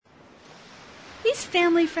These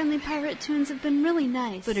family-friendly pirate tunes have been really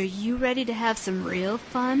nice. But are you ready to have some real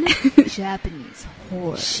fun? Japanese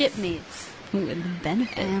horror. Shipmates. With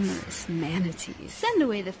benefits. Amorous manatees. Send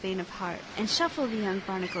away the faint of heart and shuffle the young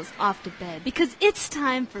barnacles off to bed, because it's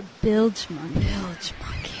time for Bilgemunky.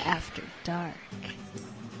 Bilgemunky After Dark.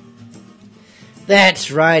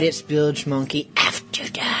 That's right, it's Bilgemunky After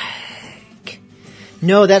Dark.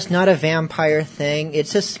 No, that's not a vampire thing,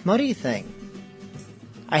 it's a smutty thing.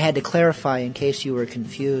 I had to clarify in case you were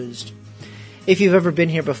confused. If you've ever been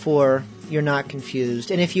here before, you're not confused.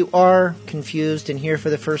 And if you are confused and here for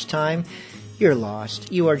the first time, you're lost.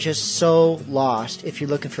 You are just so lost if you're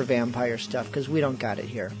looking for vampire stuff, because we don't got it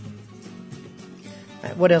here.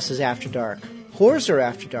 Right, what else is After Dark? Whores are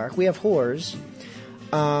After Dark. We have whores.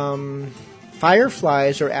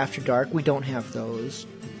 Fireflies are After Dark. We don't have those.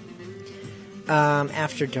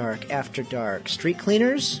 After Dark. Street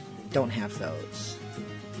cleaners? Don't have those.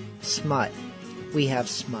 Smut. We have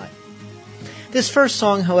smut. This first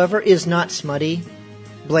song, however, is not smutty.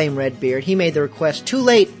 Blame Redbeard. He made the request too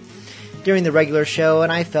late during the regular show,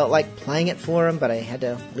 and I felt like playing it for him, but I had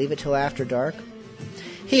to leave it till after dark.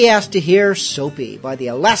 He asked to hear Soapy by the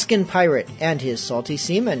Alaskan Pirate and his salty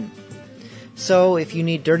seamen. So, if you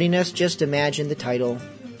need dirtiness, just imagine the title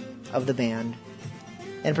of the band,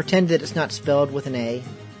 and pretend that it's not spelled with an A,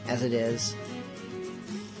 as it is.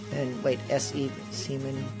 And wait, S-E,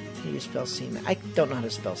 seamen? How do you spell seamen? I don't know how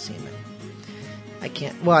to spell seamen. I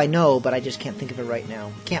can't, well, I know, but I just can't think of it right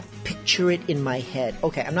now. Can't picture it in my head.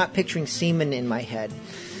 Okay, I'm not picturing semen in my head.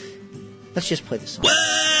 Let's just play the song.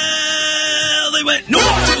 Well, they went north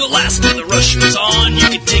to Alaska, the rush was on.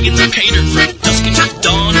 You could dig in the painter from dusk until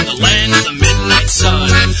dawn in the land of the midnight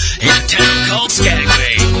sun. In a town called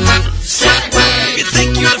Skagway. Skagway! You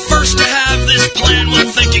think you're the first to have this plan? Well,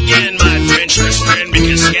 think again, my adventurous friend,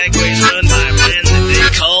 because Skagway's run by a man that they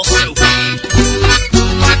call Soapy.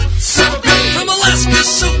 Alaska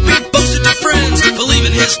Soapy boasted to friends,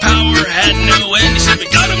 believing his power had no end. He said, we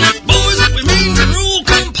got him like boys, and we mean to rule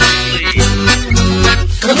completely.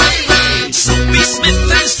 Soapy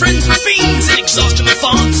Smith and his friends were fiends, and exhaustion the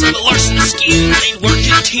thoughts of the larceny schemes. They work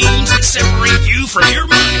in teams that separate you from your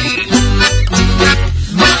money.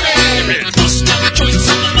 They ran bust down joints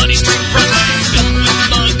on the money street roads, filled with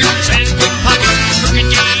muggers and pickpockets, crooked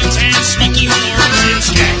games and sneaky whores in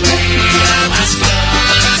Skagway, Alaska.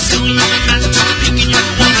 Selling you a match to the pink in your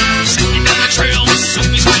water, send you down the trail with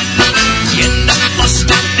Soapy's been running. You end up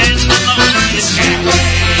busted and alone in Skagway,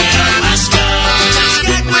 Alaska.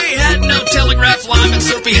 Skagway had no telegraph line, but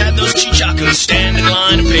Soapy had those chichacos stand in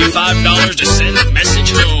line and pay $5 to send a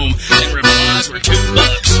message home, and replies were $2. For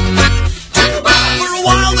a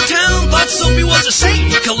while the town thought Soapy was a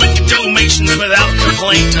saint. He collected donations without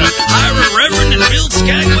complaint to hire a reverend and build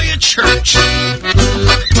Skagway a church.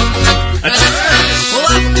 Well,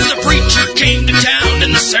 after the preacher came to town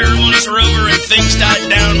and the ceremonies were over and things died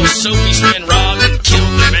down, well, Soapy's men robbed and killed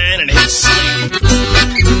the man in his sleep.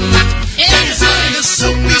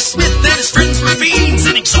 Soapy Smith and his friends were fiends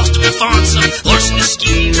and exhausted with thoughts of larceny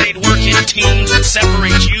schemes. They'd work in teams that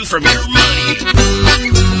separate you from your money.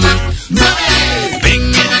 Big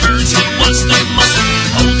Ed Burns, he was the muscle.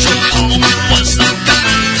 Old Joe Palmer was the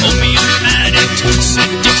guy. Opium addict,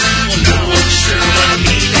 St. Dixon, well, now I'm sure what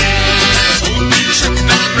he did. Old man Tripp and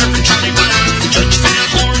Reverend Charlie Brown, Judge Van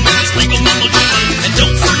Horn with his legal mumble jumble. And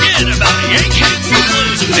don't forget about Yank Hank Few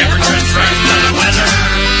Blues who never tread right by the weather.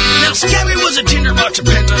 Now Skagway was a tinderbox of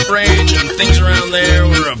pent-up rage, and things around there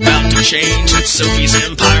were about to change, and Soapy's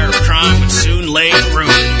empire of crime would soon lay in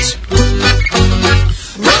ruins.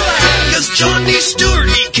 Cause John D. Stewart,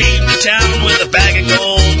 he came to town with a bag of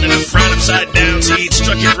gold and a frown upside down, so he'd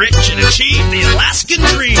struck it rich and achieved the Alaskan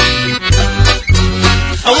dream.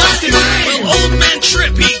 Alaskan dream! Well, old man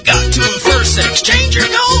Tripp, he got to him first and exchanged your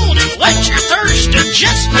gold and wet your thirst at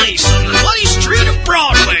Jeff's place on the bloody street of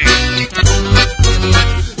Broadway.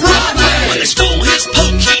 When they stole his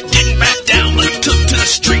poke, he didn't back down, but he took to the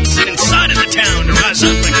streets and inside of the town to rise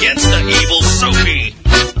up against the evil Soapy.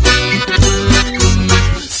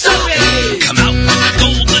 Come out with the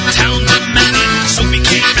gold, the town demanded. Soapy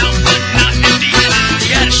came out, but not empty-handed. He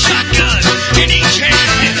had a shotgun in each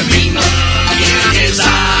hand and a mean look in his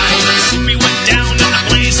eyes. Soapy went down in a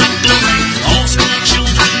blaze of glory. All school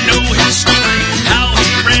children know his story, how he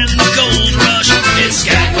ran the gold rush in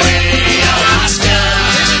Skagway, Alaska.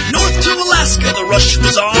 North to Alaska, the rush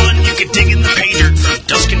was on. You could dig in the pay dirt from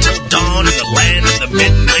dusk until dawn in the land of the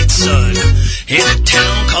midnight sun, in a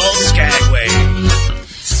town called Skagway.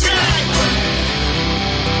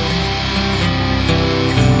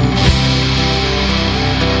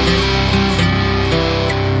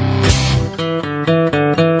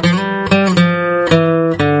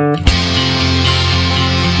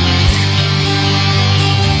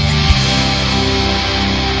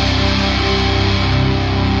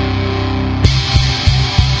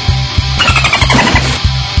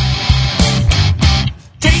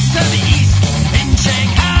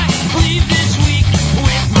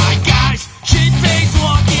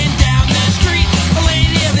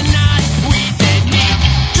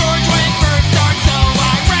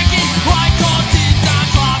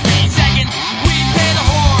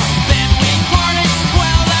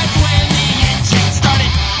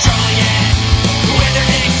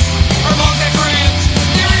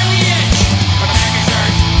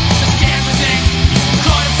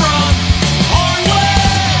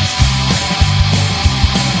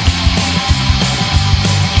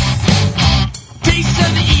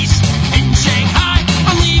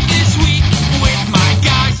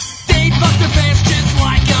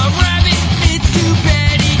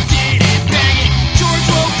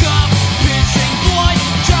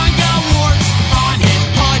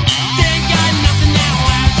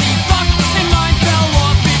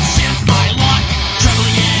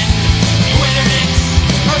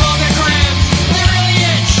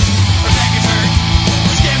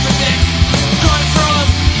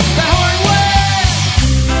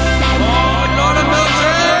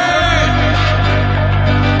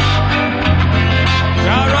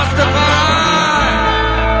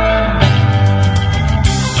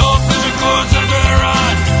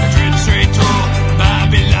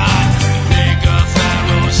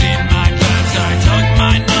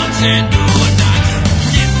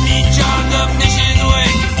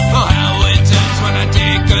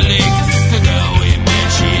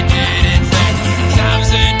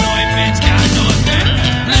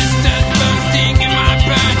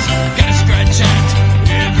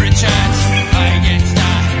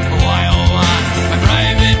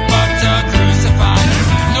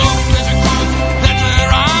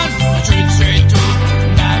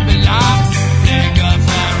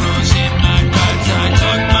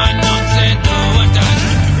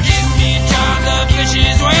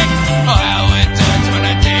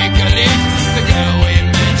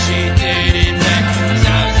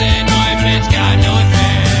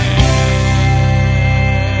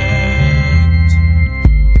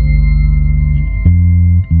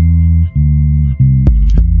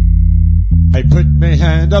 I put me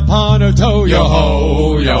hand upon her toe,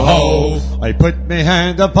 yo-ho, yo-ho. I put me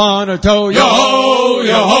hand upon her toe, yo-ho,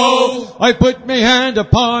 yo-ho. I put me hand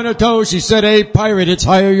upon her toe. She said, hey, pirate, it's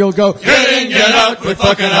higher you'll go. Get in, get out, quit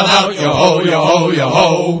fucking about, yo-ho, yo-ho,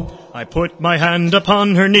 yo-ho. I put my hand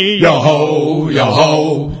upon her knee, yo-ho,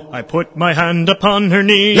 yo-ho. I put my hand upon her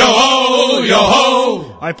knee, yo-ho,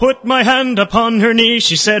 yo-ho. I put my hand upon her knee.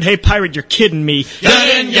 She said, hey, pirate, you're kidding me.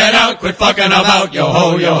 Get in, get out, quit fucking about,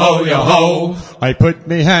 yo-ho, yo-ho, yo-ho. I put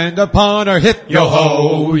me hand upon her hip,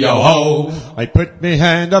 yo-ho, yo-ho. I put me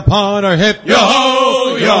hand upon her hip,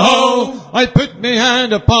 yo-ho, yo-ho. I put me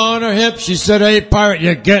hand upon her hip. She said, hey, pirate,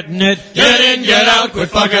 you're getting it. Get in, get out, quit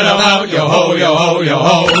fucking about, yo-ho, yo-ho,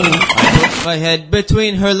 yo-ho. I put my head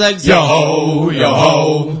between her legs, yo-ho,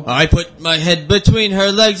 yo-ho. I put my head between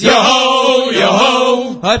her legs, yo-ho,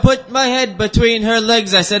 yo-ho. I put my head between her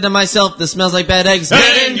legs. I said to myself, this smells like bad eggs.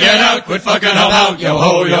 Get in, get out, quit fucking about,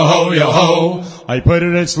 yo-ho, yo-ho, yo-ho. I put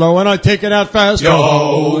it in slow and I take it out fast,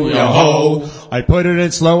 yo-ho, yo-ho. I put it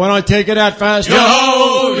in slow and I take it out fast,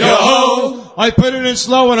 yo-ho, yo-ho. I put it in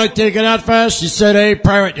slow and I take it out fast. She said, hey,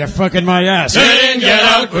 pirate, you're fucking my ass. Get in, get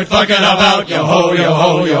out, quit fucking about, yo-ho,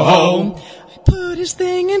 yo-ho, yo-ho. I put his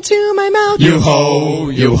thing into my mouth, yo-ho,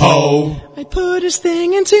 yo-ho. I put his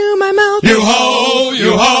thing into my mouth, yo-ho,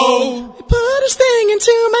 yo-ho. I put his thing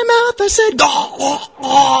into my mouth. I said,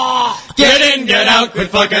 go. Get in, get out, quit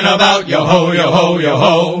fucking about, yo-ho, yo-ho,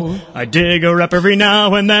 yo-ho. I dig her up every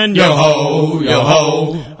now and then, yo-ho,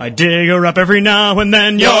 yo-ho. I dig her up every now and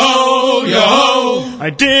then, yo-ho, yo-ho. I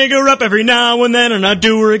dig her up every now and then, and I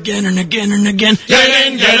do her again and again and again. Get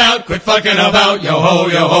in, get out, quit fucking about, yo-ho,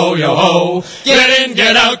 yo-ho, yo-ho. Get in,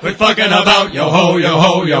 get out, quit fucking about, yo-ho,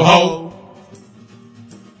 yo-ho, yo-ho.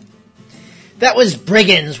 That was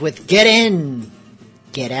Brigands with Get In,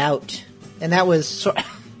 Get Out. And that was sort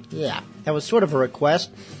of a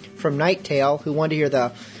request from Nighttail, who wanted to hear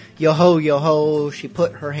the yo-ho, yo-ho, she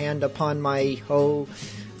put her hand upon my ho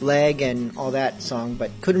leg and all that song,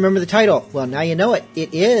 but couldn't remember the title. Well, now you know it.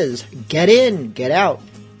 It is Get In, Get Out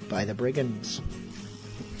by the Brigands.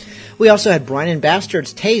 We also had Brian and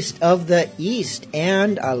Bastard's Taste of the East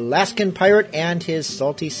and Alaskan Pirate and His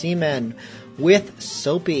Salty Seamen with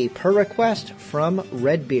Soapy, per request from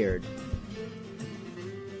Redbeard.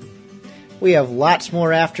 We have lots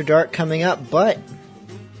more After Dark coming up, but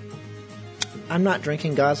I'm not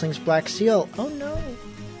drinking Gosling's Black Seal. Oh no.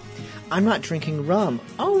 I'm not drinking rum.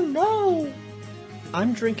 Oh no.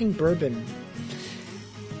 I'm drinking bourbon.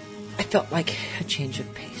 I felt like a change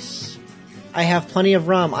of pace. I have plenty of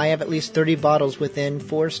rum. I have at least 30 bottles within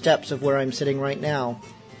 4 steps of where I'm sitting right now.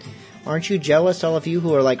 Aren't you jealous, all of you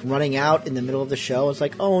who are like running out in the middle of the show? It's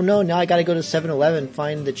like, oh no, now I gotta go to 7-Eleven,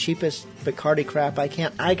 find the cheapest Bacardi crap I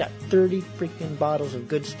can. I got 30 freaking bottles of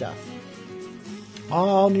good stuff.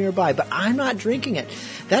 All nearby, but I'm not drinking it.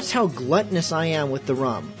 That's how gluttonous I am with the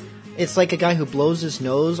rum. It's like a guy who blows his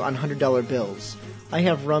nose on $100 bills. I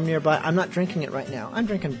have rum nearby. I'm not drinking it right now. I'm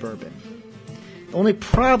drinking bourbon. The only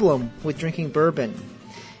problem with drinking bourbon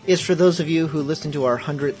is for those of you who listen to our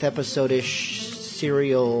 100th episode-ish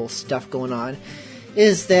serial stuff going on,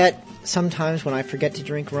 is that sometimes when I forget to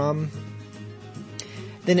drink rum,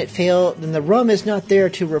 then the rum is not there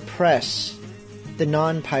to repress the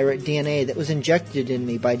non-pirate DNA that was injected in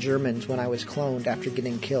me by Germans when I was cloned after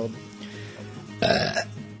getting killed.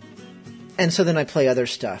 And so then I play other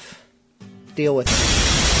stuff. Deal with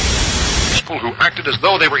it. People who acted as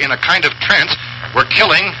though they were in a kind of trance were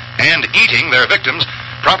killing and eating their victims,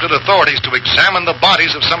 prompted authorities to examine the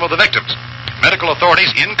bodies of some of the victims. Medical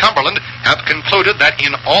authorities in Cumberland have concluded that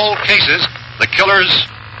in all cases, the killers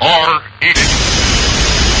are eating.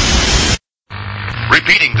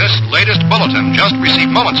 Repeating this latest bulletin just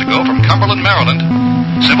received moments ago from Cumberland, Maryland,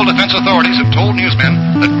 civil defense authorities have told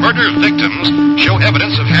newsmen that murder victims show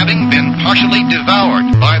evidence of having been partially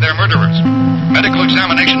devoured by their murderers. Medical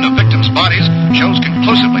examination of victims' bodies shows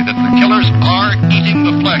conclusively that the killers are eating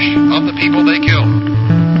the flesh of the people they killed.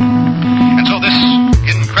 And so this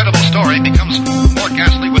incredible story becomes more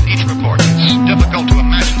ghastly with each report. It's difficult to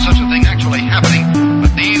imagine such a thing actually happening,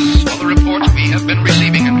 but these are the reports we have been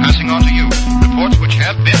receiving and passing on to you. Reports which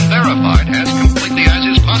have been verified as completely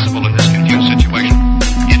as is possible in this confused situation.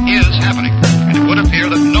 It is happening, and it would appear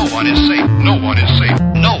that no one is safe. No one is safe.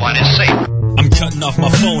 No one is safe. I'm cutting off my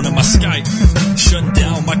phone and my Skype, shutting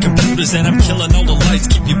down my computers and I'm killing all the lights.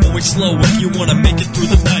 Keep your voice low if you wanna make it through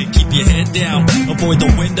the night. Keep your head down, avoid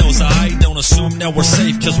the windows. I don't assume that we're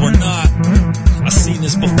safe, cause we're not. I seen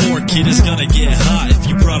this before, kid, it's gonna get hot. If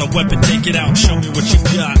you brought a weapon, take it out, show me what you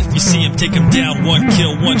got. If you see him, take him down, one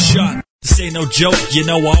kill, one shot. This ain't no joke, you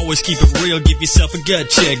know I always keep it real. Give yourself a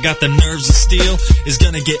gut check, got the nerves of steel. It's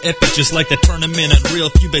gonna get epic just like the tournament unreal.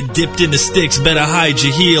 If you've been dipped in the sticks, better hide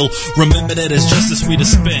your heel. Remember that it's justice we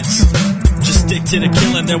dispense. Just stick to the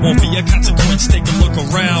killing, there won't be a consequence. Take a look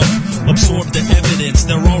around, absorb the evidence.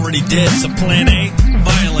 They're already dead, so plan A,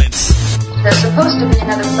 violence. There's supposed to be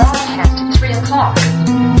another broadcast at 3 o'clock.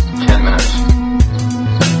 10 minutes.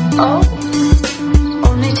 Oh?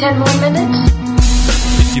 Only 10 more minutes?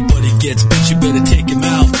 If your buddy gets bit, you better take him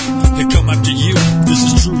out. He'll come after you, this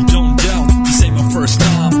is true, don't doubt. This ain't my first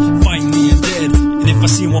time fighting the undead. And if I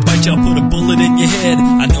see one bite you, I'll put a bullet in your head.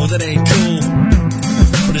 I know that ain't cool,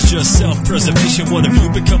 but it's just self-preservation. What if you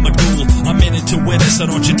become a ghoul? I'm in it to win it, so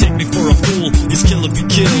don't you take me for a fool. It's kill or be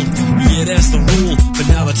killed, yeah, that's the rule. But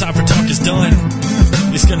now the time for talk is done.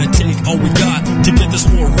 It's gonna take all we got to get this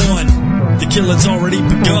war won. The killing's already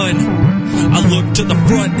begun. I look to the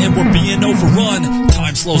front and we're being overrun.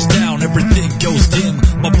 Time slows down, everything goes dim.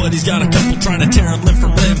 My buddy's got a couple trying to tear him limb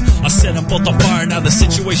from limb. I set them both on fire, now the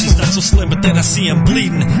situation's not so slim. But then I see him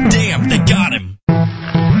bleeding, damn, they got him.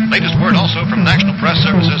 Latest word also from National Press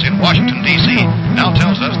Services in Washington, D.C. now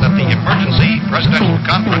tells us that the emergency presidential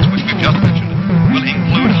conference, which we've just mentioned, will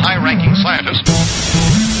include high-ranking scientists.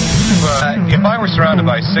 If I were surrounded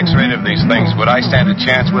by 6 or 8 of these things, would I stand a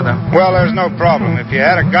chance with them? Well, there's no problem. If you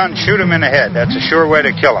had a gun, shoot him in the head. That's a sure way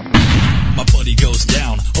to kill him. My buddy goes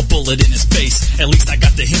down, a bullet in his face. At least I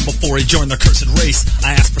got to him before he joined the cursed race.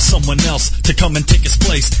 I asked for someone else to come and take his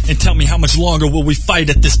place and tell me how much longer will we fight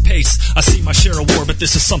at this pace. I see my share of war, but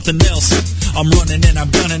this is something else. I'm running and I'm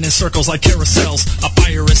gunning in circles like carousels. I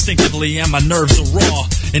fire instinctively and my nerves are raw.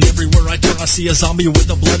 And everywhere I turn I see a zombie with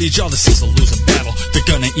a bloody jaw. This is a losing battle, they're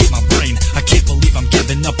gonna eat my brain. I can't believe I'm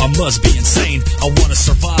giving up, I must be insane. I wanna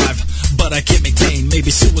survive, but I can't maintain. Maybe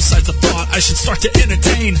suicide's a thought I should start to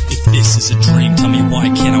entertain. If this is a dream, tell me why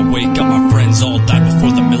can't I wake up? My friends all died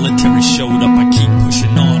before the military showed up. I keep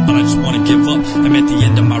pushing on, but I just wanna give up. I'm at the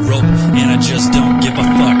end of my rope, and I just don't give a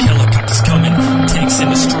fuck. Helicopters coming, tanks in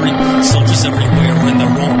the street, soldiers everywhere, and they're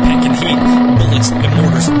all packing heat. Bullets and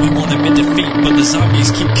mortars, we want them in defeat, but the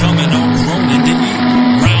zombies keep coming, all groaning to eat.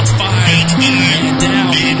 Rounds fired, man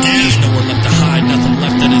down. There's nowhere left to hide, nothing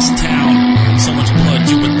left of this town. So much blood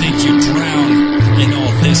you would think you'd drown. In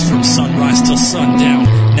all this from sunrise till sundown.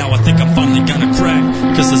 Now I think I'm finally gonna crack,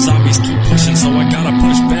 cause the zombies keep pushing, so I gotta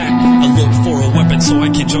push back. I look for a weapon so I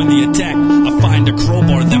can join the attack. I find a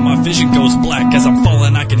crowbar, then my vision goes black. As I'm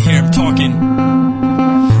falling I can hear him talking.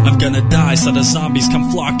 I'm gonna die, so the zombies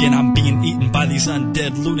come flocking. I'm being eaten by these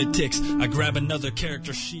undead lunatics. I grab another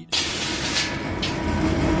character sheet.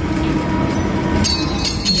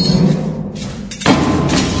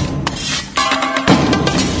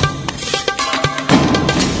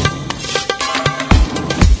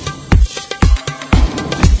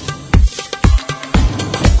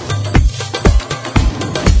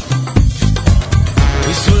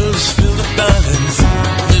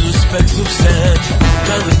 Of sand,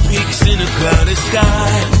 colored peaks in a cloudy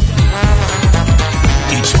sky.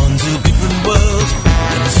 Each one's a different world,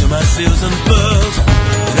 and so my sails unfurled,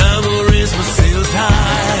 and I will raise my sails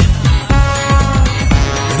high.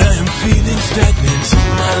 And I am feeling stagnant,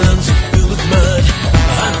 my lungs are filled with mud.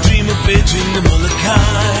 I dream of Beijing the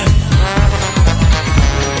Molokai.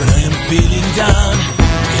 When I am feeling down,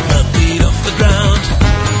 get my feet off the ground,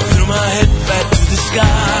 throw my head back to the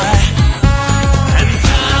sky.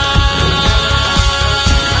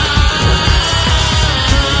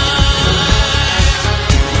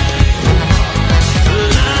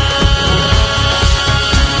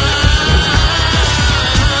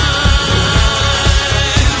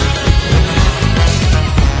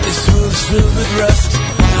 Filled with rust,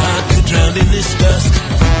 I could drown in this dust.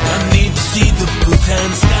 I need to see the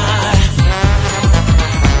Bhutan sky.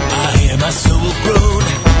 I hear my soul groan,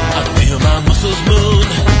 I feel my muscles moan.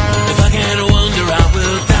 If I can't wander, I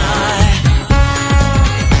will die.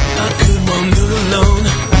 I could wander alone,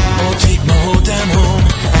 or take my whole damn home.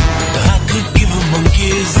 I could give a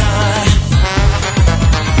monkey's eye.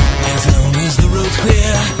 As long as the road's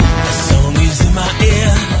clear, a song is in my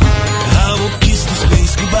ear, I will kiss this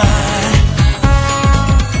place goodbye.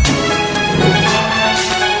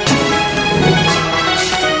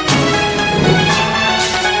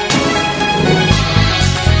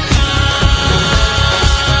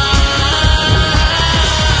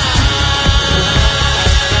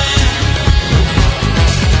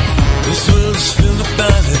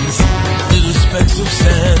 Specks of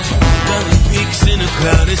sand, mountain peaks in a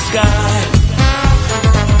cloudy sky.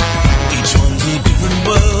 Each one's a different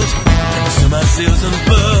world, and so my sails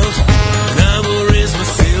unfurled, and I will raise my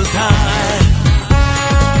sails high.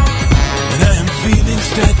 And I am feeling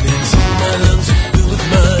stagnant,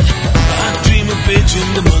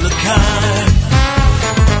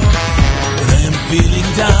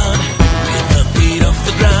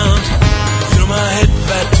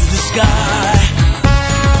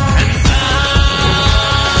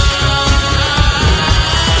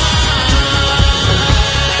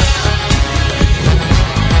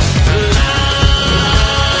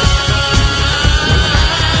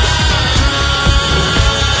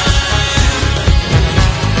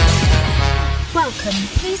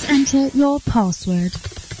 password.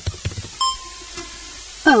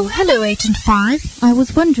 Oh, hello, Agent 5. I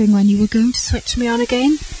was wondering when you were going to switch me on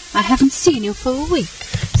again. I haven't seen you for a week.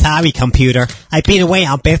 Sorry, computer. I've been away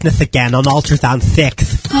on business again on ultrasound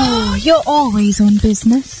 6. Oh, you're always on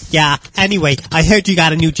business. Yeah, anyway, I heard you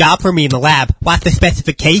got a new job for me in the lab. What's the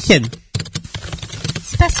specification?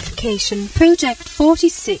 Specification, Project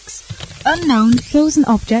 46. Unknown frozen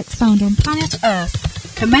objects found on planet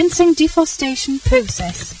Earth. Commencing deforestation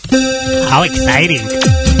process. How exciting.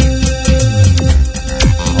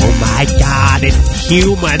 Oh my god, it's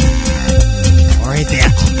human. Or is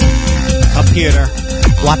it? Computer,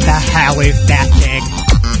 what the hell is that thing?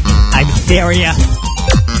 I'm serious.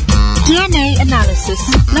 DNA analysis.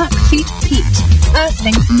 Blackfeet Pete.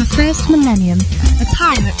 Earthling from the first millennium. A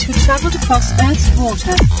pirate who travelled across Earth's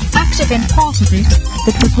water. Active in part of it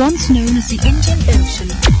that was once known as the Indian Ocean.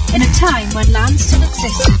 In a time when land still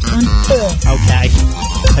existed on Earth. Okay,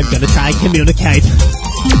 I'm gonna try and communicate.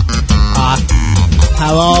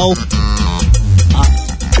 Hello?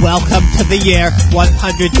 Welcome to the year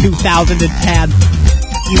 102,010.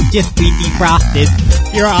 You've just been defrosted.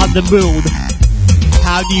 You're on the moon.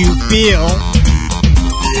 How do you feel?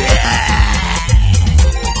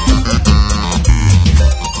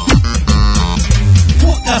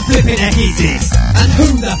 What the flippin' heck is this? And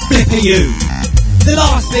who the flip are you? The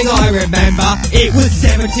last thing I remember, it was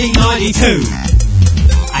 1792.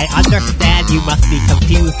 I understand you must be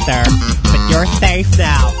confused, sir, but you're safe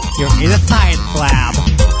now. You're in a science lab.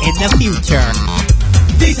 In the future.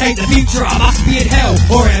 This ain't the future, I must be in hell.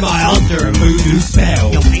 Or am I under a voodoo spell?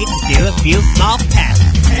 You'll need to do a few small tests.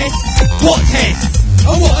 Tests? What tests?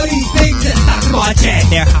 Oh, what are these things that stuck to my chest?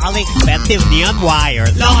 They're highly expensive neon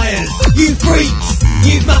wires. Liars! You freaks!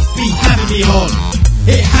 You must be having me on.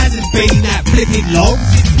 It hasn't been that flipping long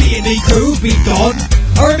since me and the crew've been gone.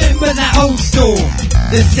 I remember that old storm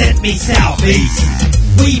that sent me southeast.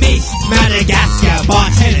 We missed Madagascar by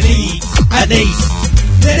 10 leagues at least.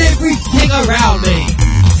 Then everything around me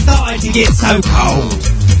started to get so cold.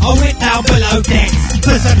 I went down below decks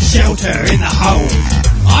for some shelter in the hold.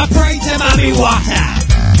 I prayed to Mummy Water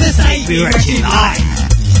to save me wretched life.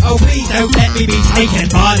 Oh, please don't let me be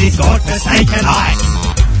taken by this godforsaken ice.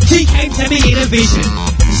 She came to me in a vision.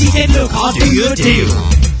 She said, look, I'll do you a deal.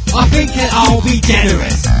 I think that I'll be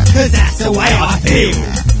generous, cause that's the way I feel.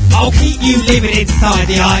 I'll keep you living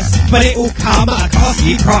inside the ice, but it will come at a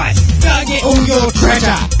costly price. Go get all your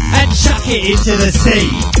treasure and chuck it into the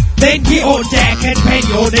sea. Then get on deck and bend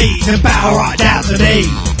your knees and bow right down to me.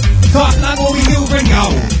 So I flung all the silver and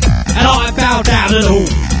gold, and I bowed down and all.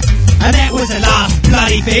 And that was the last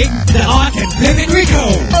bloody thing that I can flippin'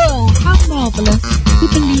 recall. Oh, how marvellous.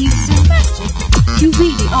 You believe in magic. You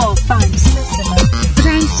really are fine specimen. But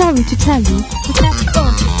I'm sorry to tell you that that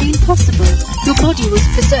can't have been possible. Your body was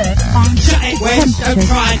preserved by shut it, wench. Don't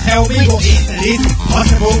try and tell me what is and isn't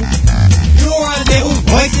possible. You're a little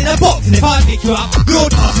voice in a box, and if I pick you up, you're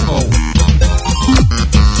possible.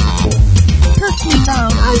 Put me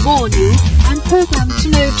down, I warn you. I'm programmed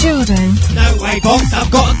to know judo. No way, boss, I've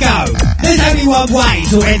got to go. There's only one way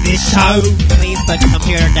to end this show. Please put the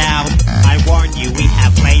computer down. I warn you, we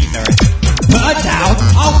have lasers. Put her down?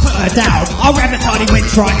 I'll put her down. I'll ram a tiny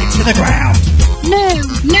winch right into the ground. No,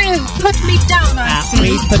 put me down, I say.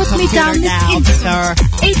 Please put me down this instant. Sir.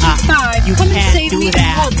 Agent 5, you come and can't save do me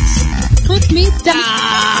that. at once. Put me down.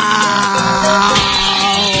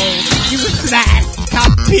 You smashed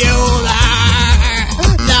computer!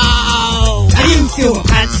 No! Are you silver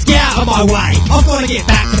pants? Get out of my way. I've got to get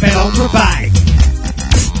back to Belongra Bay.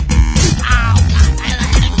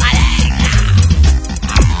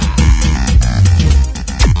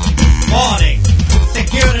 Warning.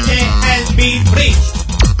 Security has been breached.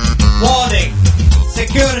 Warning.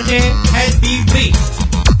 Security has been breached.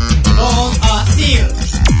 Doors are sealed.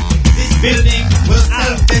 This building will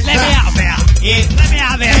self-destruct. Let me out of here. Let me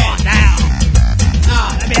out of here right now. No,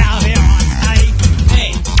 let me out of here, I say.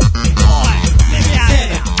 Hey, boy, let me out of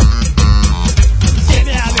here. Let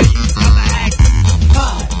me out of here, you scumbag.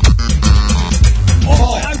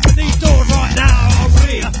 Oh, open these doors right now, I'll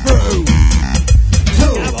read through.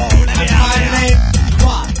 Two, let me out of here.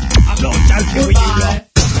 One, I'm not joking with you lot.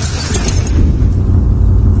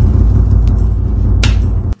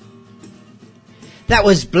 That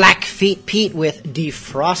was Blackfeet Pete with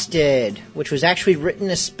Defrosted, which was actually written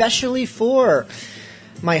especially for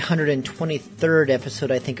my 123rd episode,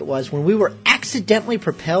 I think it was, when we were accidentally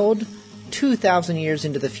propelled 2,000 years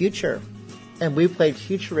into the future, and we played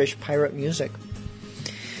futurish pirate music.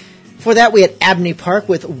 For that, we had Abney Park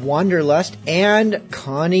with Wanderlust and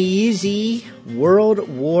Connie Easy, World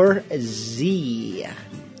War Z.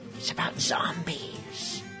 It's about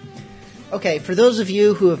zombies. Okay, for those of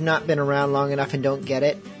you who have not been around long enough and don't get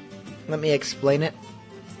it, let me explain it,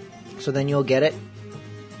 so then you'll get it.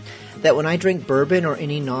 That when I drink bourbon or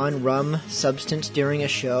any non-rum substance during a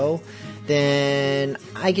show, then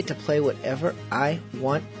I get to play whatever I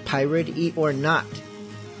want, piratey or not.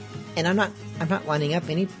 And I'm not lining up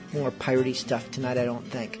any more piratey stuff tonight, I don't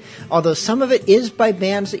think. Although some of it is by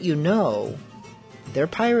bands that you know. They're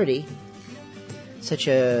piratey. Such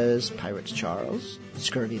as Pirates Charles,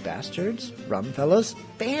 Scurvy Bastards, Rum Fellows.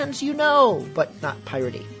 Bands you know, but not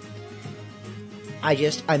piratey.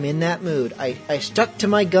 I'm in that mood. I stuck to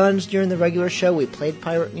my guns during the regular show. We played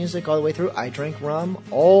pirate music all the way through. I drank rum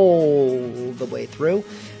all the way through.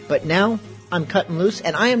 But now I'm cutting loose,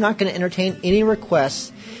 and I am not going to entertain any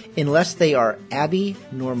requests unless they are Abby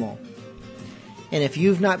normal. And if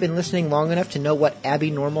you've not been listening long enough to know what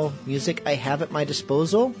Abby normal music I have at my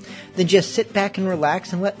disposal, then just sit back and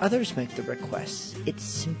relax and let others make the requests. It's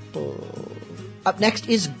simple. Up next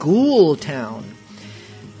is Ghoul Town.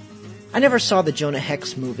 I never saw the Jonah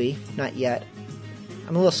Hex movie, not yet.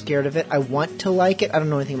 I'm a little scared of it. I want to like it. I don't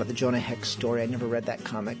know anything about the Jonah Hex story. I never read that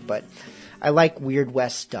comic, but I like Weird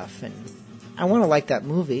West stuff, and I want to like that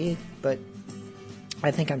movie, but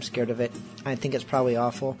I think I'm scared of it. I think it's probably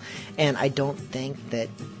awful, and I don't think that,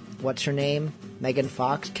 what's her name, Megan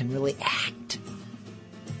Fox, can really act,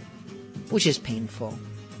 which is painful.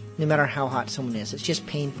 No matter how hot someone is, it's just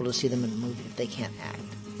painful to see them in a movie if they can't act.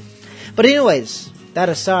 But anyways, that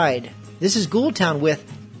aside, this is Ghoul Town with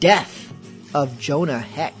Death of Jonah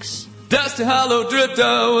Hex. Dusty hollow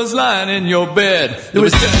drifter was lying in your bed. There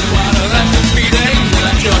was dirty water at your feet and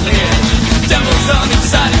at your head. Devils on the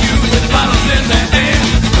side of you with bottles in their hand.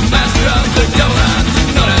 The master of the donut,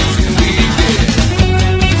 know that's who he is.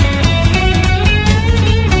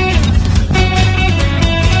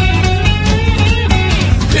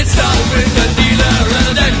 It started with a dealer and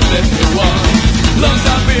a deck flip you won. Long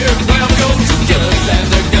time beer, well go to killers and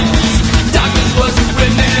their guns. Darkness was a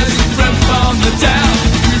witness, friend from the town.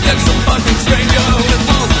 You get some fucking stranger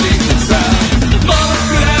with all the demons round. Mama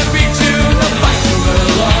could have beat you, a fight you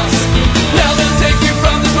were lost. Now they'll take you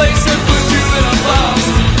from the place and put you in a box.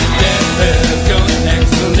 Dead man, Jonah Hex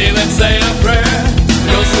will kneel and say a prayer.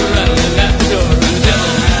 Ghosts are rattling at the door and the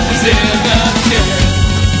devil is in the chair.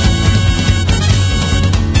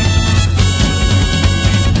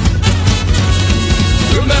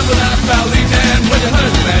 Remember that foul evening when you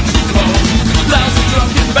heard the man you called. Lousy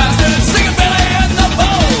drunken bastard singing belly in the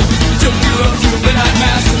bowl. Took you up to a midnight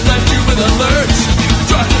mass and left you with a lurch.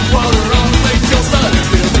 Drunk with water on the lake till blood and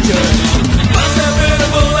filled the church. Must have been a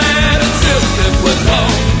bullet and still it was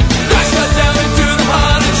home. Crash right down into the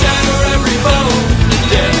heart and shatter every bone.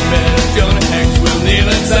 Dead man Jonah Hex will kneel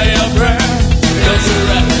and say a prayer. Ghosts are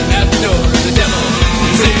rattling at the door and the devil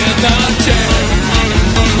is in the chair.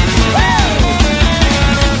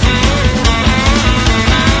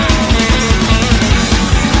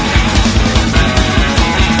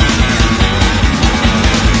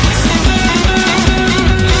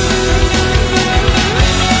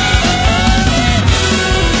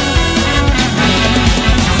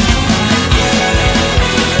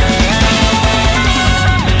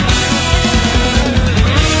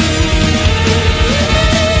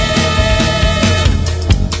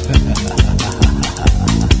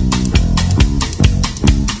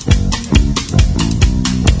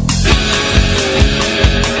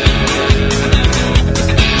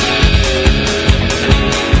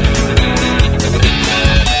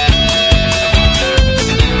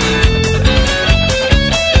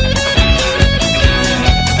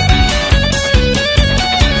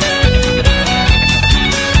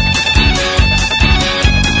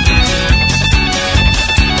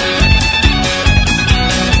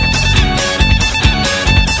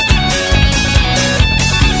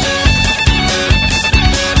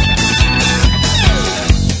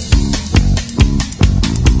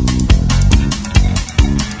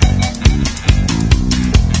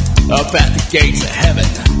 Up at the gates of heaven,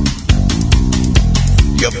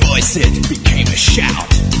 your voice it became a shout.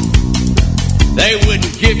 They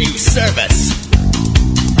wouldn't give you service,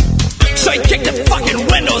 so you kicked the fucking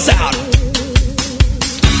windows out.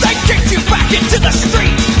 They kicked you back into the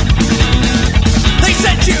street. They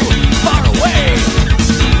sent you far away.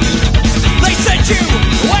 They sent you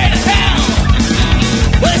way to hell.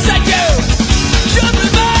 They sent you to the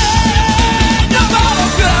bed. No matter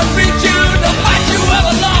could I reach you, no fight you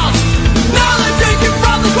ever lost. Now they take you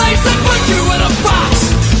from the place and put you in a box.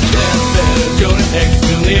 Dead Jonah Hex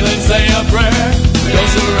will kneel and say a prayer.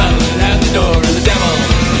 Ghosts are rattling at the door and the devil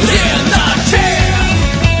is in the chair.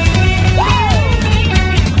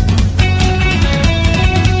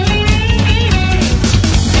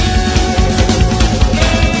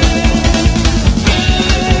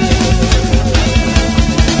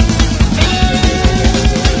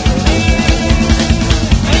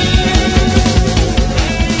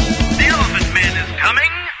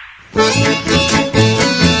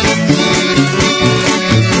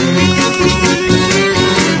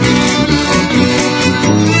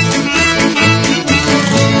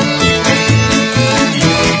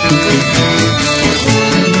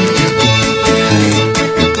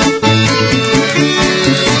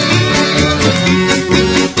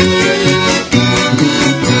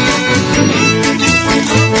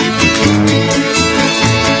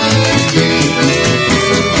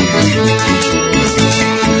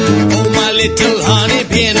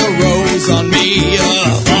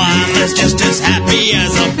 as happy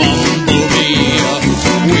as a bumblebee.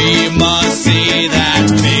 We must see that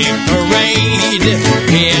big parade,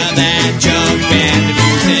 hear that jump and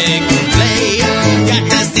music play. Got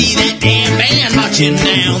to see that damn band marching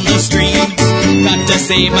down the street. Got to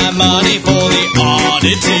save my money for the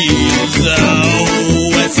oddities.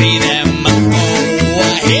 Oh, I see them, oh,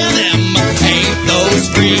 I hear them. Ain't those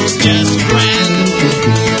freaks just grand?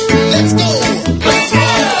 Let's go! Let's go!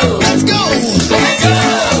 Let's go! Let's go!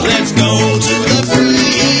 Let's go to the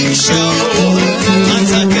freak show on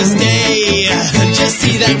Sucker's Day. Just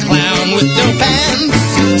see that clown with no pants.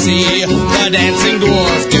 See the dancing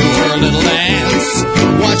dwarf do her little dance.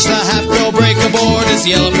 Watch the half-girl break aboard as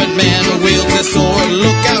the elephant man wields his sword.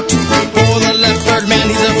 Look out for the leopard man,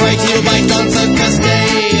 he's a fright, he'll bite on Sucker's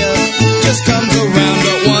Day. Just comes around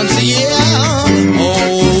but once a year.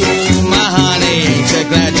 Oh, my honey, ain't you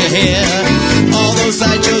glad you're here? All those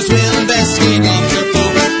sideshows will investigate, lobster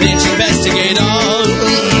folk, bitch, investigate all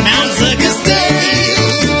on Sucker's Day.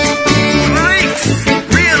 Freaks!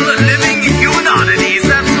 Real living human oddities.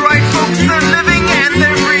 That's right, folks, they're living and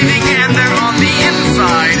they're breathing and they're on the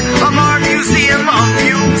inside of our museum of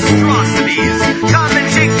monstrosities. Come and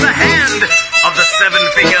shake the hand of the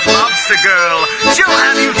seven-fingered lobster girl. She'll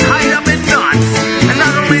have you tied up in knots. And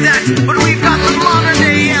not only that, but we've got the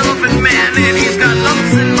modern-day elephant man, and he's got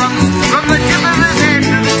lumps and bumps from the tip of his head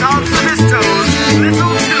to the tops of his toes.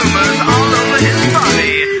 Little tumors all over his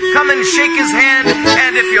body. Come and shake his hand,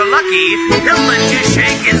 and if you're lucky, he'll let you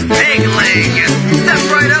shake his peg leg. Step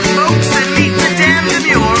right up, folks, and meet the damn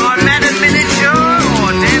demure, or Madam Miniature,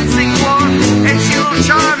 or Dancing Floor, and she'll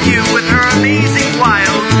charm you with her amazing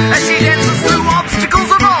wiles as she dances through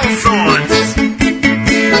obstacles of all sorts.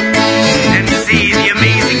 And see the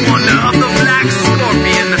amazing wonder of the Black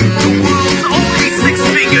Scorpion, the world's only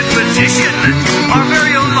six-fingered magician. Our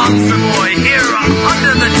very own monster boy here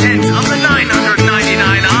under the tent of the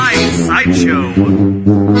 999 Eyes Sideshow.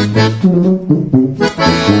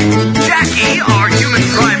 Jackie, our human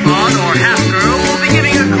tripod or half-girl, will be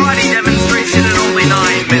giving a karate demonstration in only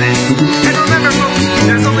 9 minutes. And remember, folks,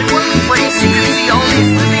 there's only one place you can see all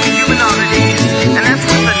these living human oddities, and that's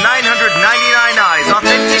with the 999 Eyes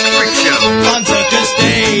Authentic Freak Show. On Sucker's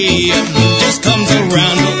Day, just comes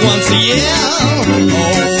around but once a year.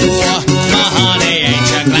 Oh, my honey, ain't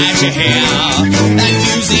you glad you're here? That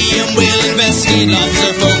museum will investigate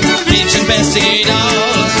lobster folk, bitch, investigate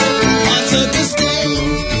all on Sucker's Day.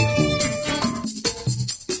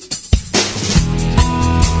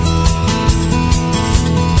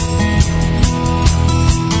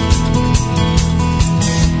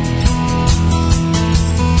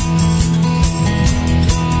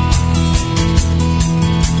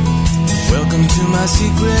 Welcome to my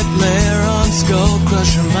secret lair on Skull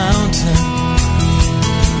Crusher Mountain.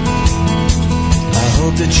 I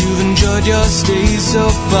hope that you've enjoyed your stay so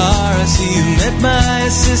far. I see you met my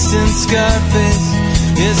assistant Scarface.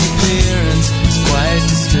 His appearance is quite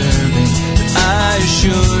disturbing, but I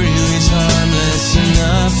assure you he's harmless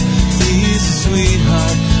enough. He's a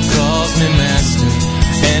sweetheart, calls me master,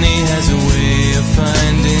 and he has a way of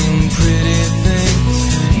finding pretty things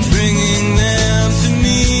and bringing them to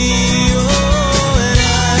me. Oh, and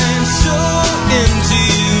I'm so into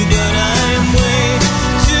you, but I'm way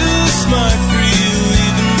too smart for you.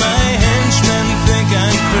 Even my henchmen think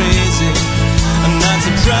I'm crazy. I'm not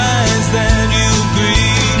surprised that you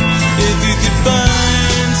agree. If you could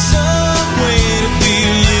find some way to be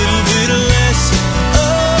a little bit less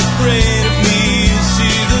afraid of me, you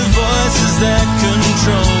see the voices that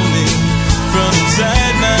control me from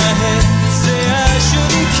inside my head say I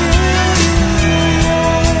shouldn't kill you.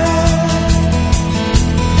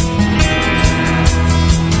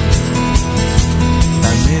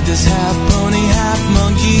 I made this half pony, half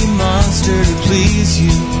monkey monster to please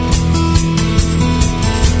you,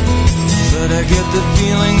 but I get the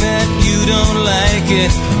feeling that you don't like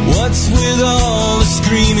it. What's with all the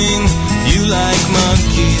screaming? You like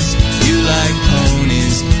monkeys, you like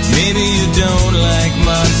ponies. Maybe you don't like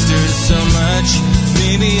monsters so much.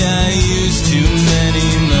 Maybe I used too many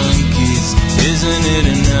monkeys. Isn't it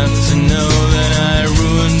enough to know that I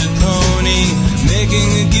ruined a pony making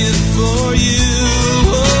a gift for you?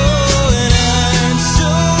 Oh, and I'm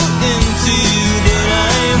so into you, but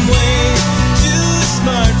I'm way too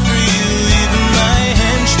smart for you. Even my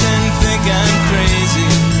henchmen think I'm crazy.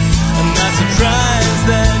 I'm not surprised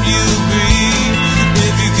that you agree.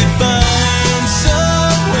 If you could find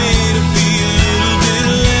some way to be a little bit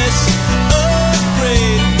less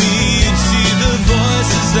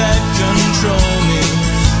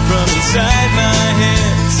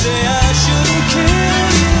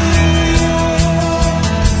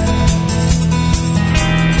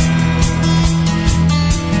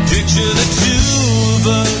Picture the two of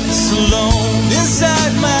us alone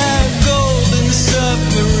inside my golden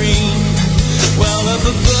submarine. While up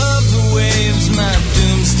above the waves, my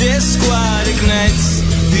doomsday squad ignites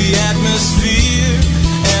the atmosphere.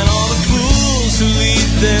 And all the fools who lead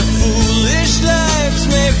their foolish lives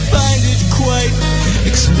may find it quite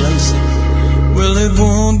explosive. Well, it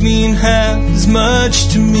won't mean half as much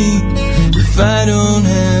to me if I don't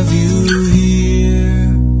have you here.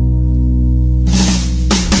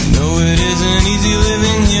 No, it isn't easy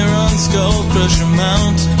living here on Skull Crusher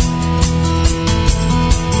Mountain.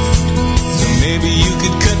 So maybe you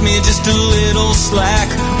could cut me just a little slack.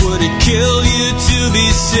 Would it kill you to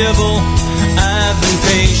be civil? I've been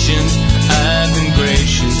patient, I've been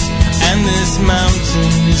gracious, and this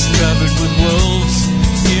mountain is covered with wolves.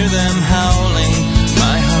 Hear them howling,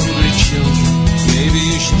 my hungry children. Maybe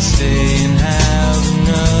you should stay and have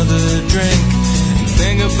another drink and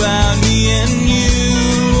think about me and you.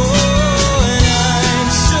 Oh, and I'm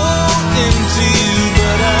so into you,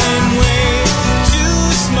 but I'm way too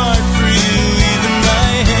smart for you. Even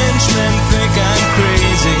my henchmen think I'm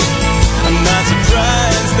crazy. I'm not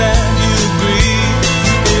surprised that you agree.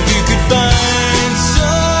 If you could find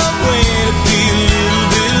some way to be a little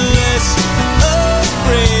bit less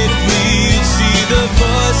afraid of me, you'd see the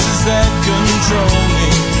voices that control me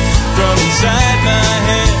from inside my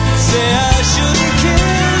head say I shouldn't kill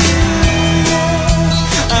you,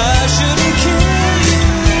 I shouldn't kill you,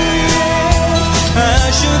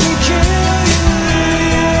 I shouldn't kill you.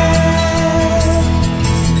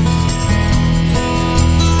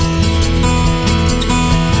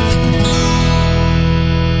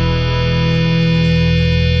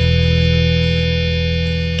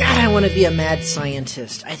 God, I want to be a mad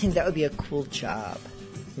scientist. I think that would be a cool job.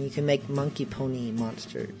 You can make monkey pony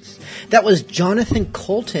monsters. That was Jonathan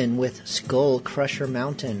Colton with Skull Crusher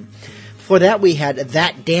Mountain. For that we had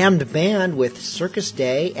That Damned Band with Circus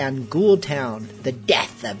Day and Ghoul Town, The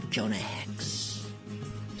Death of Jonah Hex.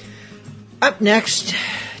 Up next,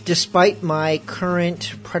 despite my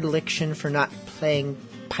current predilection for not playing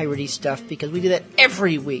piratey stuff, because we do that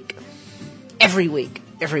every week,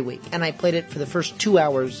 and I played it for the first 2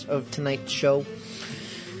 hours of tonight's show.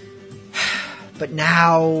 But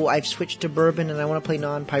now I've switched to Bourbon and I want to play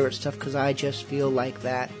non-pirate stuff because I just feel like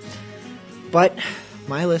that. But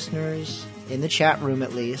my listeners, in the chat room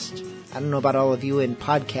at least, I don't know about all of you in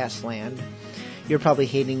podcast land, you're probably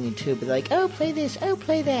hating me too, but like, oh, play this, oh,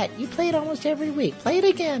 play that. You play it almost every week. Play it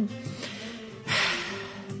again.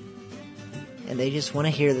 And they just want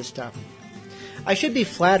to hear the stuff. I should be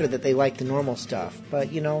flattered that they like the normal stuff,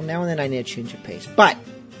 but, you know, now and then I need a change of pace. But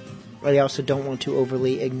I also don't want to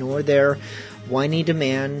overly ignore their whiny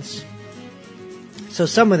demands. So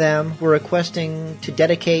some of them were requesting to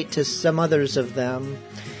dedicate to some others of them.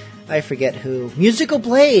 I forget who. Musical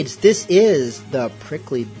Blades, this is the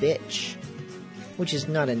Prickly Bitch. Which is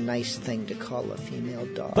not a nice thing to call a female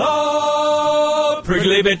dog. The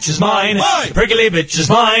prickly bitch is mine. The prickly bitch is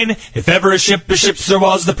mine. If ever a ship there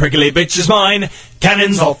was, the prickly bitch is mine.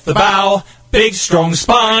 Cannons off the bow. Big, strong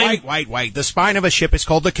spine. Wait. The spine of a ship is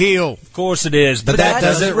called the keel. Of course it is, but that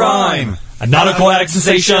doesn't rhyme. A nautical addict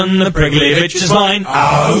sensation, the prickly bitch is mine.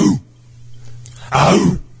 Ow!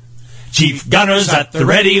 Ow! Chief gunners at the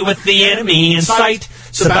ready with the enemy in sight.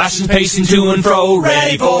 Sebastian pacing to and fro,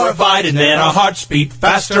 ready for a fight, and then our hearts beat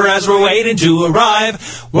faster as we're waiting to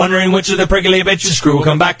arrive, wondering which of the prickly bitches' crew will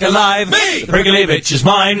come back alive. Me! The prickly bitch is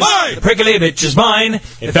mine. The prickly bitch is mine.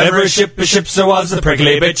 If ever a ship there was, the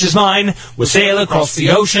prickly bitch is mine. We'll sail across the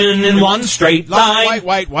ocean in one straight line.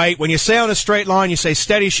 Wait. When you sail in a straight line, you say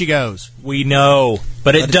steady she goes. We know,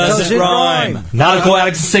 but it doesn't rhyme. Nautical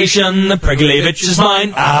addict sensation, the prickly bitch is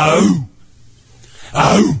mine. Ow!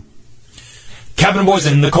 Ow! Cabin boys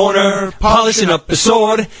in the corner, polishing up the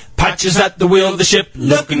sword. Patches at the wheel of the ship,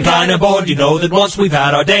 looking kinda bored. You know that once we've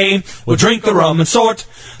had our day, we'll drink the rum and sort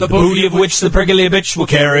the booty of which the prickly bitch will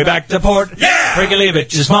carry back to port. Yeah! Prickly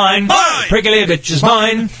bitch is mine. Prickly bitch is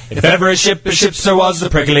mine. If ever a ship there was, the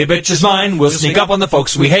prickly bitch is mine. We'll sneak up on the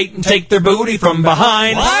folks we hate and take their booty from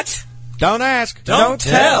behind. What? Don't ask. Don't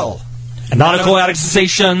tell. A nautical addict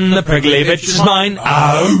sensation, the prickly bitch is mine.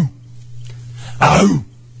 Ow! Ow!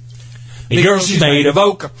 Me girl, she's made of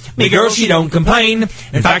oak. Me girl, she don't complain.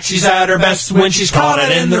 In fact, she's at her best when she's caught it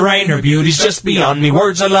in the rain. Her beauty's just beyond me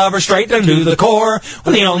words. I love her straight down to the core.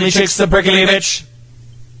 When the only chick's the prickly bitch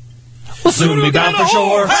will soon be bound for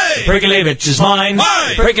shore. The prickly bitch is mine.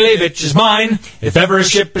 The prickly bitch is mine. If ever a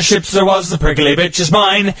ship there was, the prickly bitch is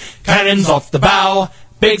mine. Cannons off the bow.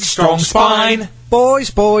 big strong spine. Boys,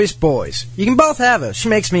 boys, boys. You can both have her. She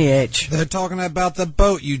makes me itch. They're talking about the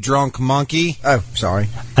boat, you drunk monkey. Oh, sorry.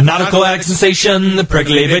 A nautical ag sensation, the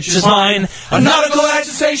prickly bitch is mine. A nautical ag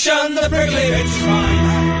sensation, the prickly bitch is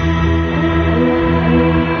mine.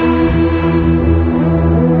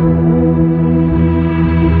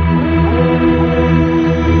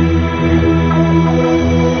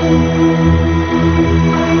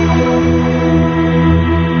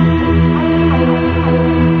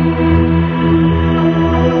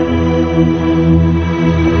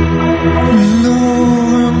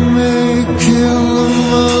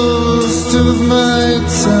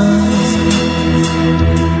 Surface